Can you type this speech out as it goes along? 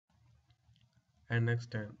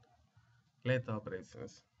NX10 lathe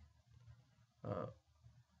operations. Uh,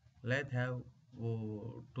 Lathe have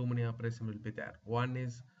too many operations will be there. One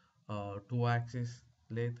is two-axis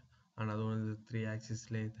lathe, another one is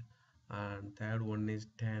three-axis lathe, and third one is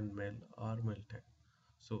 10 mil or mil 10.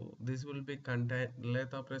 So this will be contain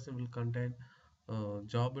lathe operation will contain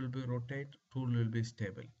job will be rotate, tool will be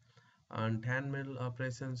stable. And 10 mil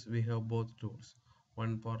operations we have both tools,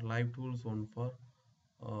 one for live tools, one for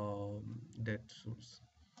dead tools.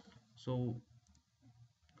 So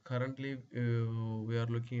currently we are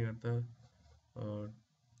looking at the uh,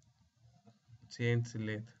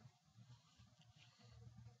 Cnc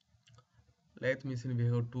lathe machine. We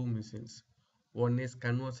have two machines, one is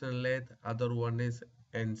conversion lathe, other one is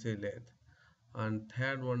NC lathe, and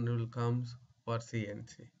third one will comes for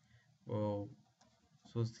CNC. Oh,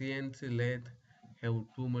 so CNC lathe have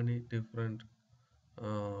too many different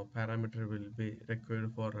parameter will be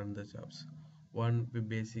required for run the jobs. One, we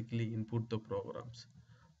basically input the programs.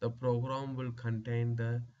 The program will contain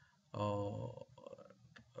the all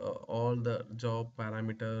the job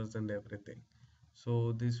parameters and everything.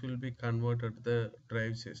 So this will be converted to the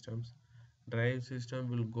drive systems. Drive system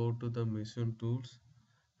will go to the machine tools,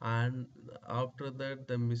 and after that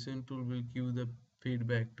the machine tool will give the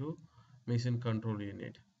feedback to machine control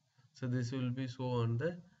unit. So this will be shown on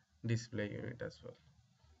the display unit as well.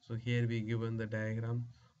 So here we given the diagram.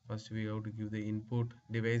 First we have to give the input,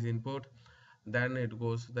 device input, then it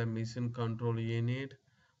goes to the machine control unit,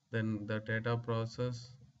 then the data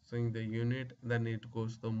processing the unit, then it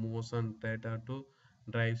goes the motion data to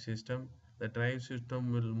drive system. The drive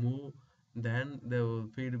system will move, then the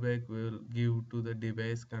feedback will give to the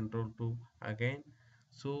device control to again.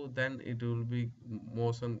 So then it will be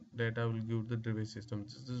motion data will give the device system.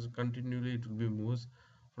 This is continually it will be moves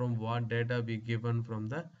from what data be given from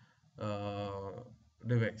the uh,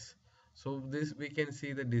 device. So this we can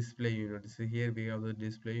see the display unit. See here we have the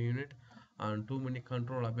display unit and too many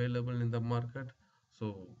control available in the market.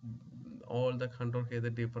 So all the control here the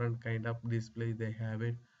different kind of display they have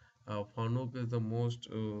it. Fanuc is the most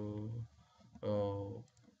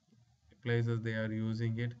places they are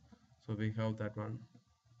using it. So we have that one.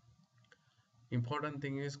 Important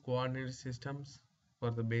thing is coordinate systems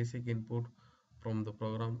for the basic input from the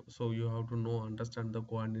program. So you have to know understand the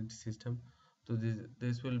coordinate system. So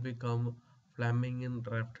this will become Fleming and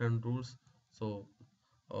return rules. So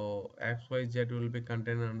XYZ will be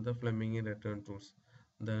contained under the Fleming and return rules.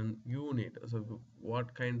 Then unit. So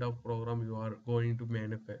what kind of program you are going to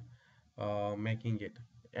manufacture, making it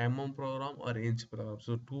program or inch program.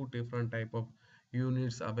 So two different type of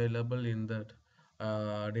units available in that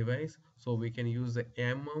device. So we can use the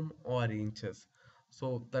or inches.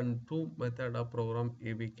 So then two method of program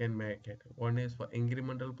we can make it. One is for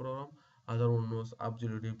incremental program, other one was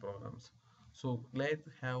absolute programs. So let's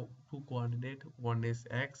have two coordinate, one is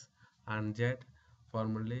x and z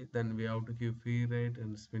formally. Then we have to give feed rate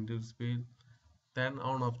and spindle speed, then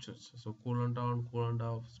on off switch. So coolant on, coolant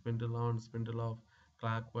off, spindle on, spindle off,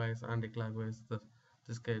 clockwise, anti-clockwise.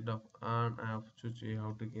 This kind of on off switch you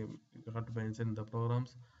have to give, you have to mention the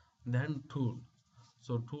programs. Then tool.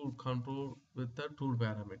 So tool control with the tool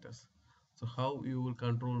parameters. So how you will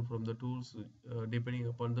control from the tools, depending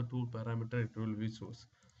upon the tool parameter it will be choose.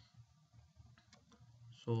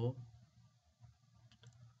 So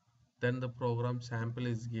then the program sample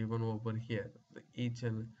is given over here. Each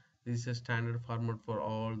and this is a standard format for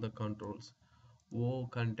all the controls. O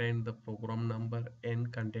contain the program number, N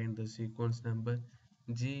contain the sequence number,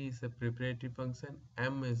 G is a preparatory function,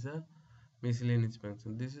 M is a miscellaneous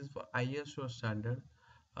function. This is for ISO standard.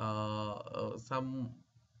 Some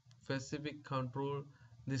specific control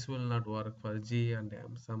this will not work for G and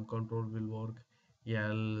M. Some control will work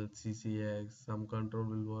L, CCX. Some control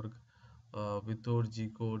will work without G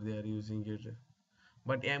code. They are using it,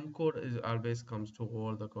 but M code is always comes to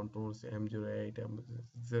all the controls. M08,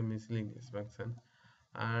 it's a miscellaneous function.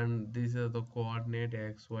 And these are the coordinate.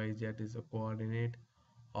 X, Y, Z is a coordinate,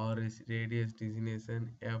 R is radius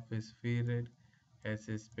designation, F is feed rate, S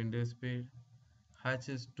is spindle speed, H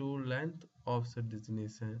is tool length offset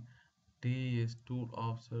designation, D is tool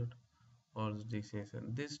offset or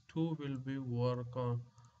designation. This two will be work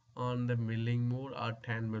on the milling mode or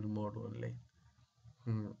 10 mil mode only.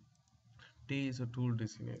 T is a tool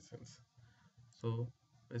designations. So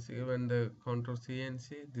basically when the control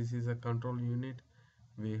CNC, this is a control unit.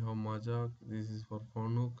 We have Majak, this is for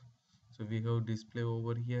Fanuc. So we have display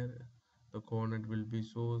over here. The coordinate will be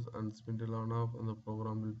shows and spindle on off, and the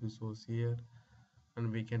program will be shows here,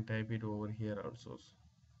 and we can type it over here also.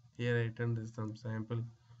 Here I turn this some sample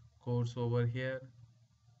codes over here.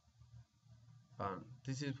 and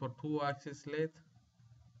this is for 2 axis lathe.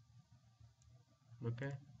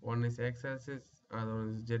 Okay, one is x-axis, other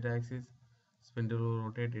one is z-axis. Spindle will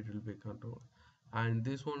rotate, it will be controlled. And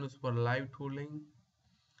this one is for live tooling.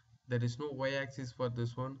 There is no y-axis for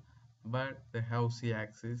this one, but they have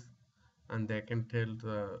c-axis, and they can tell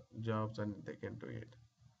the jobs and they can do it.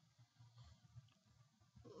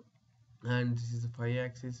 And this is 5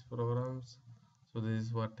 axis programs. So this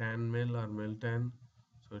is for tan mill or mill tan.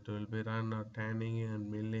 So it will be run or tanning and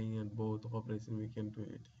milling and both operation we can do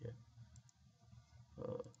it here.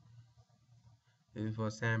 This is for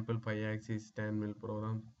sample 5 axis tan mill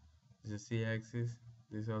program. This is C axis.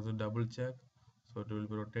 This is also double check. So it will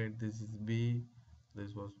be rotate. This is B.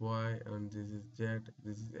 This was Y and this is Z.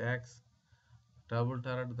 This is X. Double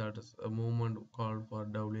turret, that is a movement called for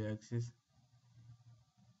W axis.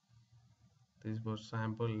 This was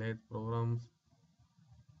sample lathe programs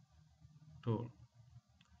tool.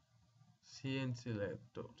 Cnc Lathes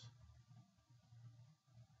Tools.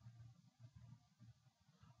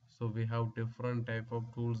 So we have different type of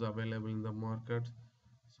tools available in the market.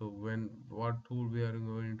 So when what tool we are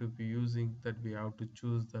going to be using, that we have to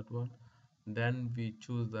choose that one. Then we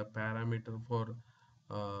choose the parameter for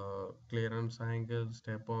clearance angle,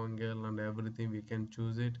 step angle and everything, we can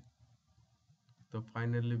choose it. So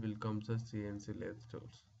finally will comes the CNC lathe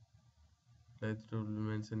tools. Lathe tool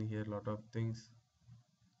will mention here a lot of things.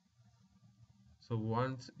 So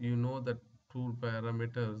once you know the tool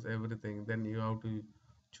parameters, everything, then you have to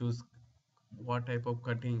choose what type of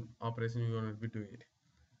cutting operation you want to be doing.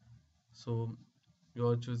 So you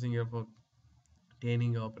are choosing here for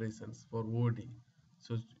tanning operations for OD.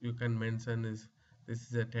 So you can mention is this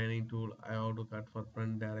is a tanning tool, I have to cut for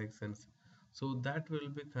front directions. So that will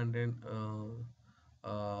be contained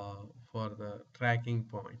for the tracking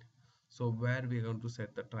point. So where we are going to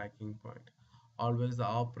set the tracking point. Always the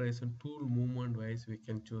operation tool movement wise we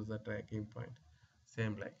can choose the tracking point.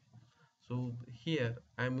 Same like. So here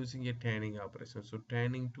I am using a tanning operation. So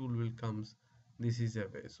tanning tool will comes. This is a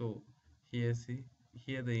way. So here see,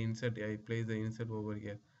 here the insert, I place the insert over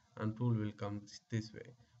here and tool will come this way.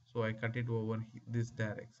 So I cut it over this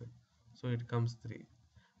direction. So it comes 3.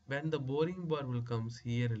 When the boring bar will comes,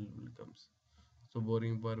 here it will comes. So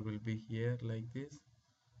boring bar will be here like this.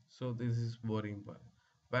 So this is boring bar.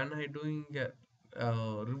 When I doing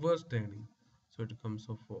a reverse tanning, so it comes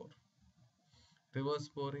to 4. Reverse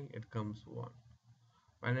boring, it comes 1.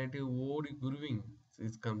 When I do OD grooving,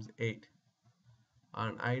 it comes 8.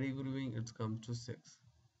 And ID grooving, it comes to 6.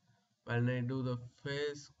 When I do the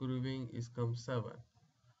face grooving, it comes 7.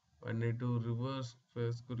 When I do reverse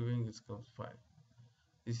face grooving, it comes 5.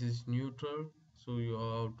 This is neutral, so you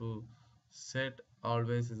have to set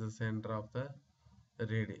always in the center of the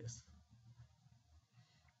radius.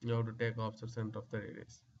 You have to take off the center of the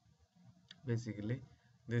radius. Basically,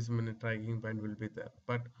 this many tracking point will be there,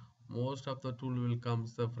 but most of the tool will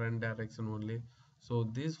comes the front direction only. So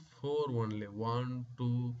this 4 only, 1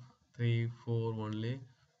 2 3 4 only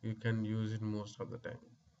you can use it most of the time.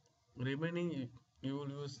 Remaining you will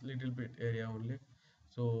use little bit area only.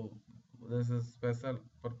 So this is special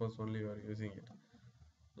purpose only you are using it.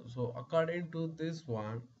 So according to this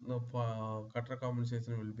one, the cutter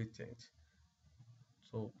compensation will be changed.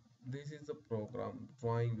 So this is the program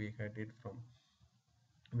drawing we had it from,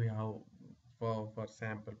 we have for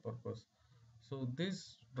sample purpose. So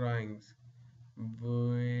these drawings,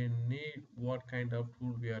 we need what kind of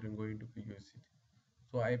tool we are going to be using.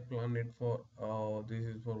 So I plan it for this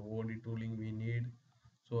is for OD tooling we need.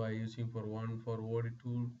 So I using for one for OD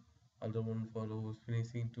tool, other one for those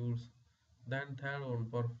finishing tools, then third one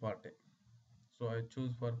for parting. So I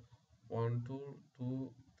choose for one tool,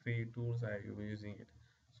 two, three tools I am using it.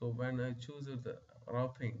 So when I choose the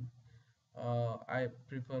roughing, I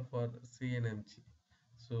prefer for CNMG.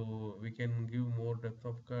 So we can give more depth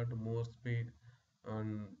of cut, more speed,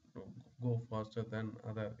 and go faster than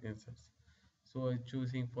other inserts. So I'm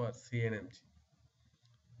choosing for CNMG.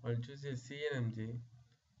 I'll choose a CNMG.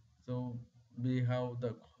 So we have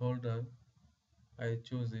the holder. I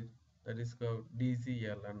choose it. That is called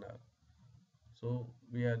DCLNR. So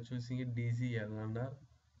we are choosing a DCLNR.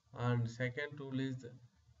 And second tool is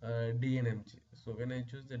DNMG. So when I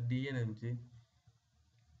choose the DNMG,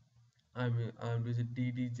 I'm using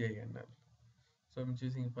DDJNL. So I'm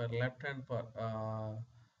choosing for left hand for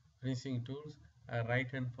finishing tools, right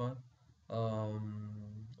hand for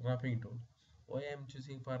roughing tool. Why I'm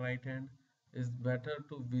choosing for right hand is better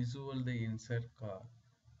to visual the insert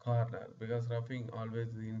corner, because roughing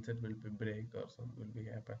always the insert will be break or some will be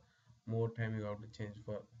happen. More time you have to change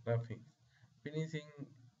for roughing. Finishing,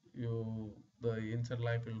 you the insert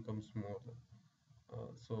life will come more,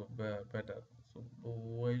 so better. So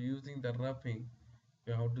while using the roughing,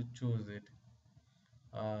 you have to choose it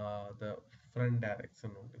the front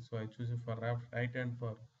direction only. So I choose it for right hand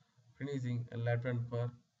for finishing and left hand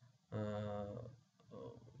for uh,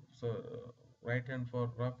 uh, right hand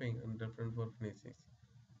for roughing and left hand for finishing.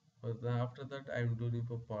 But after that I am doing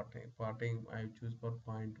for parting. Parting I choose for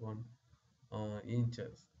 0.1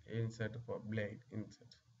 inches inside for blade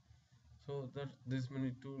insert. So that this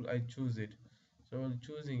many tool I choose it. So while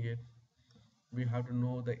choosing it, we have to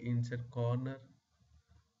know the insert corner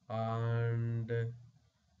and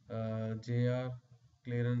JR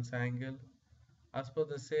clearance angle. As per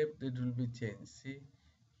the shape, it will be changed. See,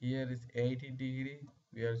 here is 80 degree.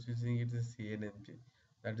 We are choosing it as CNMG.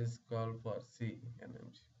 That is called for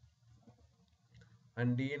CNMG.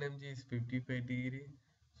 And DNMG is 55 degree.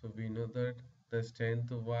 So we know that the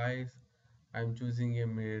strength wise, I'm choosing a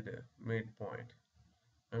midpoint.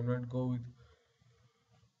 I'm not go with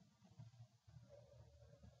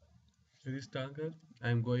very stronger.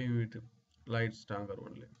 I'm going with light stronger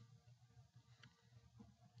only.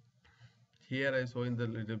 Here I show in the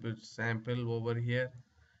little bit sample over here.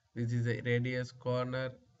 This is a radius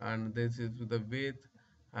corner and this is the width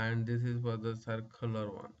and this is for the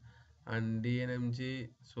circular one. And DNMG,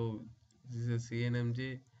 so this is a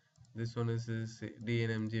CNMG, this one is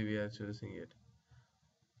DNMG, we are choosing it.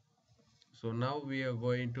 So now we are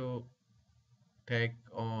going to take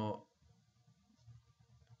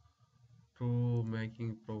to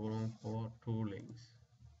making program for toolings.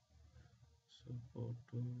 So go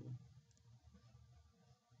to